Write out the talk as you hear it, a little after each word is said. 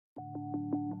I'm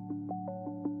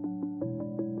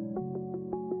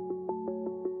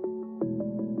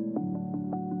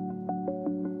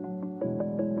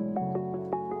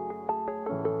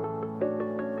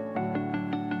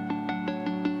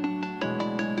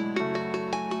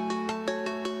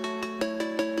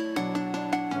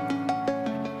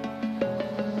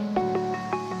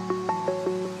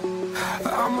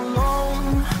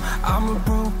alone, I'm a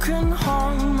broken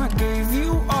home. I gave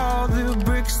you all the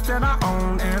bricks that I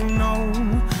own and know.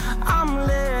 I'm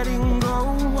letting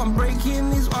go, I'm breaking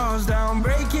these walls down,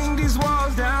 breaking these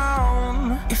walls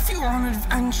down. If you want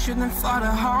adventure, then fly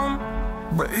to home.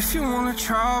 But if you wanna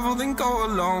travel, then go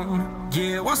alone.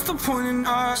 Yeah, what's the point in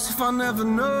us if I never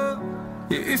know?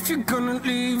 Yeah, if you're gonna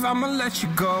leave, I'ma let you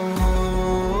go.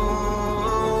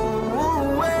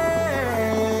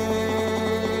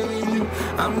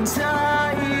 I'm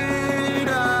tired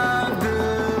of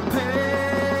the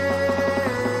pain.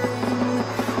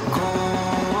 Go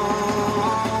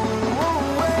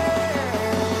away.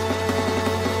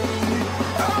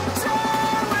 I'm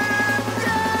done with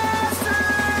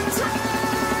yesterday.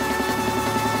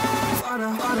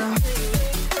 Flutter, flutter.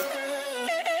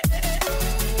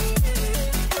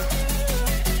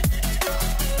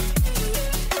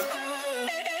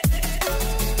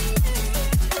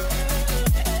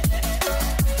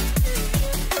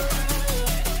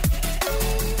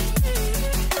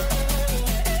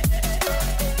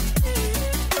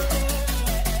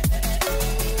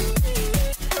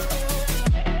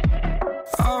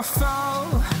 I fell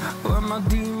where my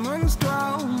demons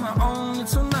dwell. My own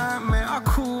little nightmare, I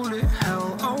call it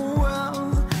hell. Oh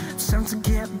well, it's time to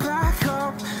get back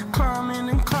up. Climbing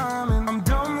and climbing, I'm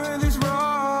done with this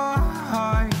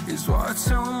ride, is what I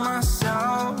tell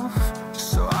myself,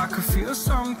 so I could feel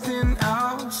something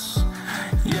else.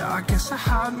 Yeah, I guess I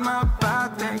had my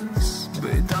bad days, but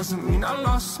it doesn't mean I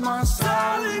lost my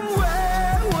style. Darling,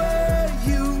 where were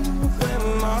you when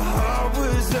my heart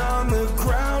was on the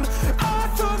ground? I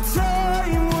thought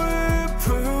time would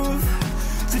prove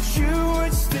that you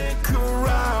would stick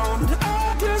around.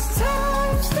 I guess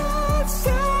time stands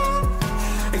still,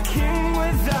 a king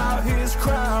without his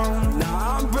crown.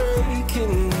 Now I'm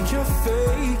breaking and you're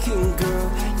faking, girl.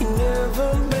 You never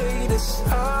made a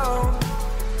sound.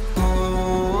 Oh,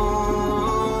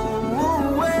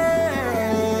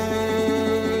 wait,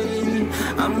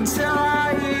 I'm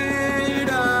tired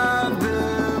of the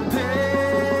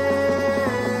pain.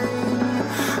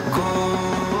 Go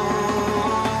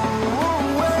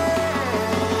away.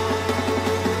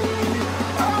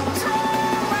 I'm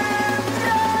done with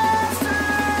yesterday.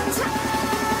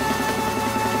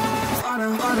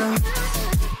 Flutter, flutter.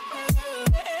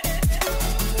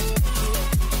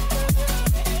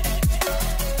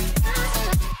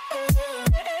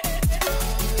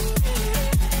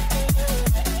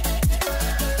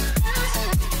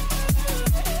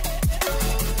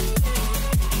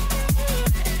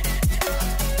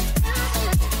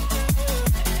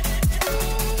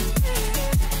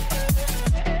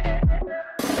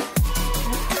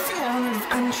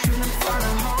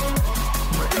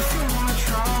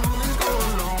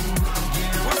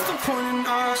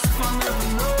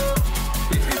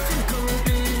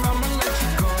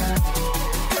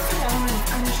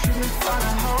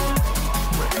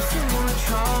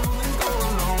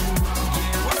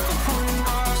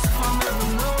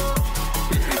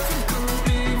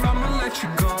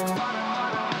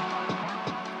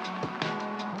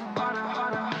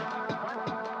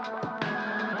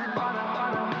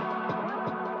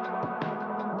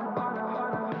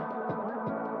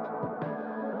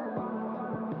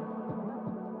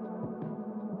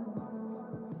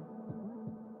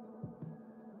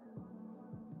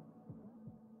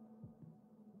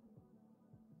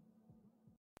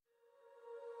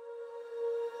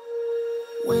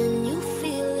 When you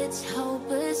feel it's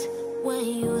hopeless, when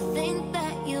you think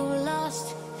that you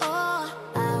lost, oh,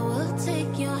 I will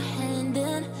take your hand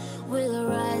and we'll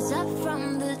rise up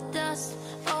from the dust.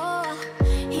 Oh,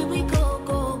 here we go,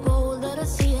 go, go, let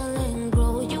us heal and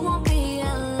grow. You won't be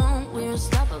alone, we're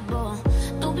unstoppable.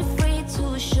 Don't be afraid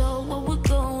to show what we're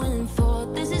going for.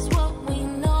 This is what we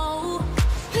know.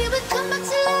 Here we come back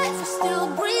to life, we're still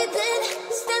breathing.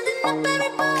 Standing up,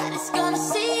 everybody's gonna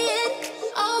see it.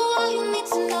 All you need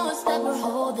to know is that we're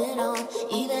holding on.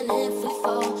 Even if we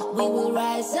fall, we will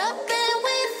rise up and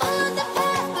we follow the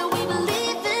path that we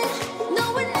believe in. No,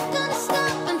 we're not gonna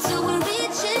stop until we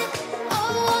reach it.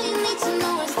 All you need to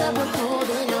know is that we're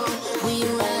holding on. We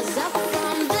rise up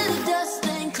from the dust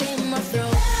and claim our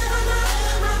throne.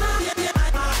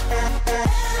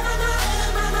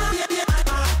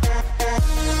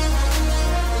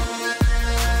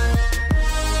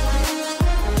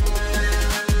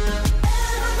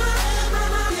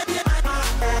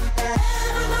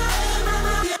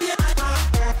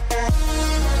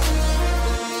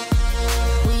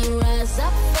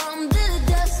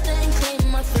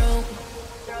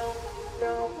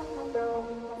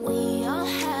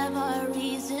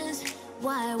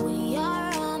 why we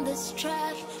are on this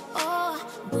track. Oh,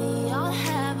 we all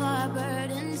have our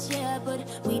burdens, yeah, but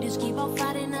we just keep on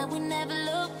fighting and we never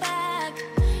look back.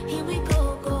 Here we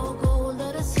go, go, go,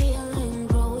 let us heal and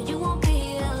grow. You won't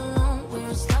be alone, we're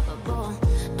unstoppable.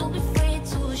 Don't be afraid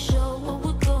to show what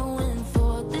we're going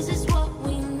for. This is what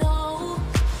we know.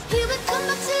 Here we come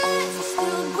back to life, we're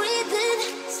still breathing.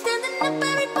 Standing up,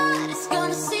 everybody's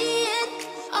gonna see it.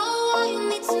 Oh, all you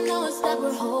need to know is that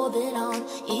we're holding on.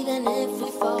 Even if we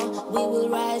fall, we will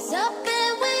rise up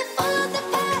and we follow the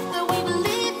path that we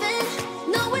believe in.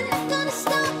 No, we're not gonna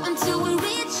stop until we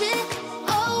reach it.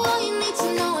 Oh, all you need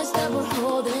to know is that we're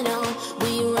holding on.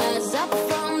 We rise up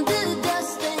from the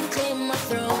dust and claim our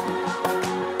throne.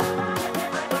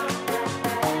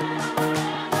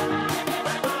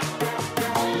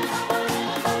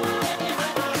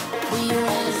 We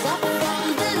rise up from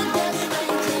the dust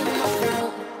and claim our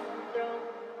throne.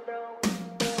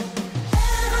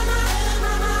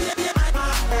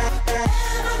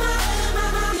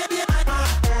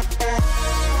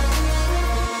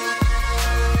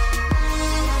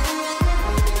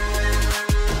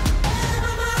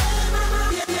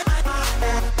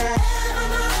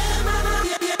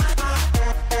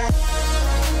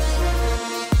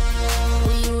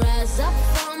 We rise up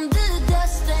from the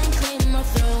dust and claim our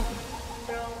throne.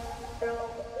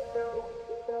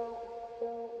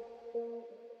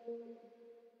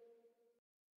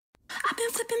 I've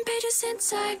been flipping pages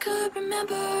since I could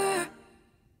remember.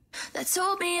 That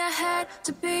told me I had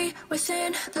to be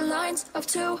within the lines of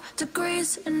 2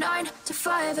 degrees and 9 to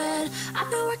 5. And I've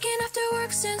been working after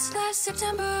work since last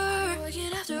September.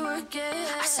 Working after work,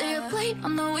 yeah. I stay up late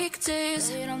on the weekdays.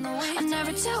 I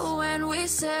never tell when we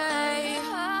say.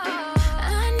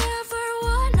 I never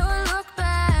wanna look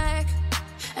back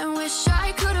and wish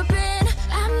I could have been.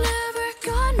 I'm never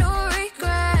gonna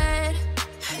regret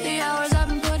the hours I've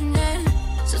been putting in.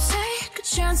 So take a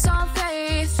chance on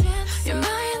faith. Your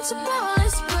mind's a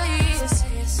boundless place.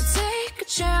 So take a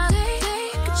chance,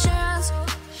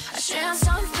 a chance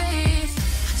on faith.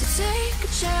 So take a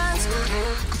chance,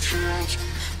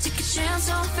 take a chance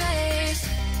on faith.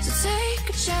 So take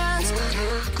a chance.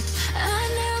 I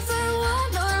never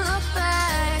wanna look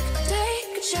back.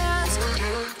 Take a chance,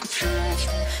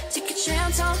 take a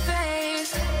chance on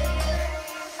faith.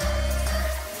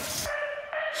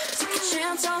 Take a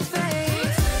chance on faith.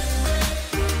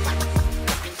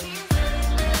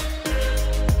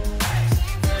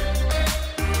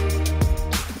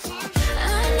 I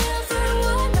never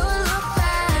wanna look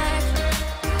back.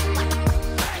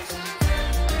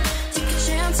 Take a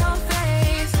chance on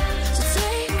faith. So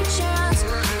take a chance.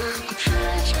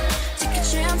 Take a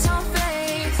chance on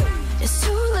faith. It's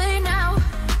too late now.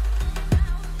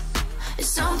 It's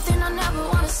something I never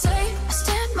wanna say. I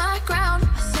stand my ground.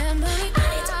 I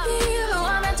need to be who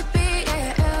I'm meant to be.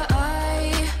 Yeah, I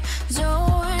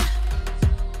don't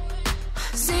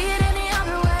see it any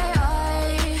other way.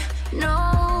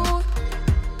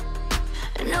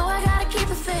 I know I gotta keep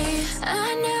the faith. I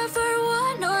never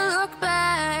wanna look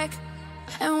back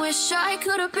and wish I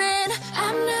could have been.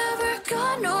 I'm never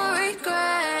gonna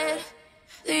regret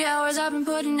the hours I've been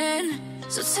putting in.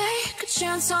 So take a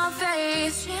chance on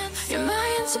faith. Your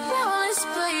mind's a boundless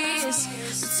place.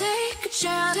 So take a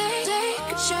chance, take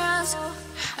a chance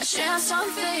on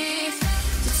faith.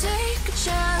 So take a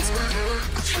chance,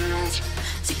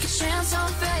 take a chance on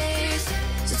faith.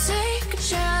 So take a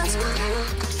chance.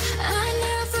 I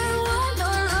never wanna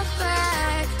look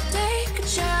back. Take a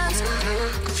chance,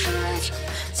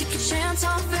 take a chance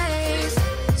on faith.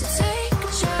 So take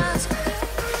a chance,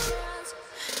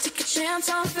 take a chance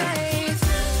on faith.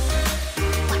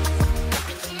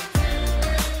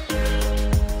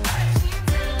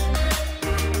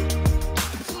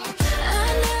 I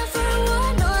never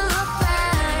wanna look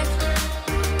back.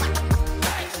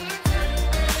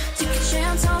 Take a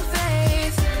chance on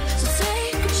faith. So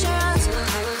take a chance,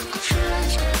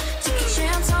 take a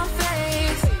chance on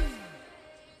faith.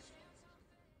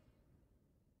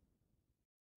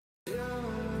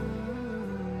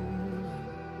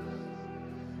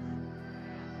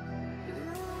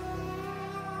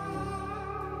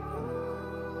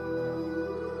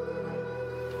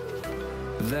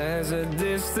 There's a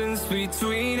distance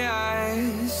between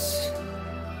us.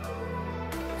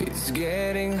 It's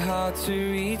getting hard to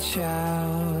reach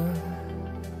out.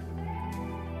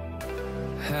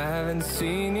 Haven't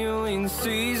seen you in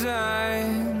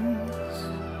seasons,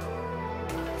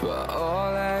 but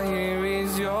all I hear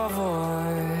is your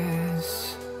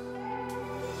voice.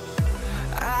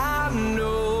 I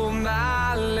know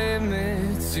my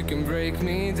limits, you can break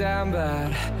me down,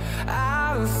 but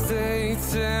I'll stay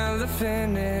till the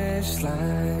finish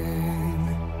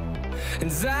line.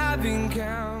 and I've been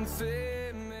counting.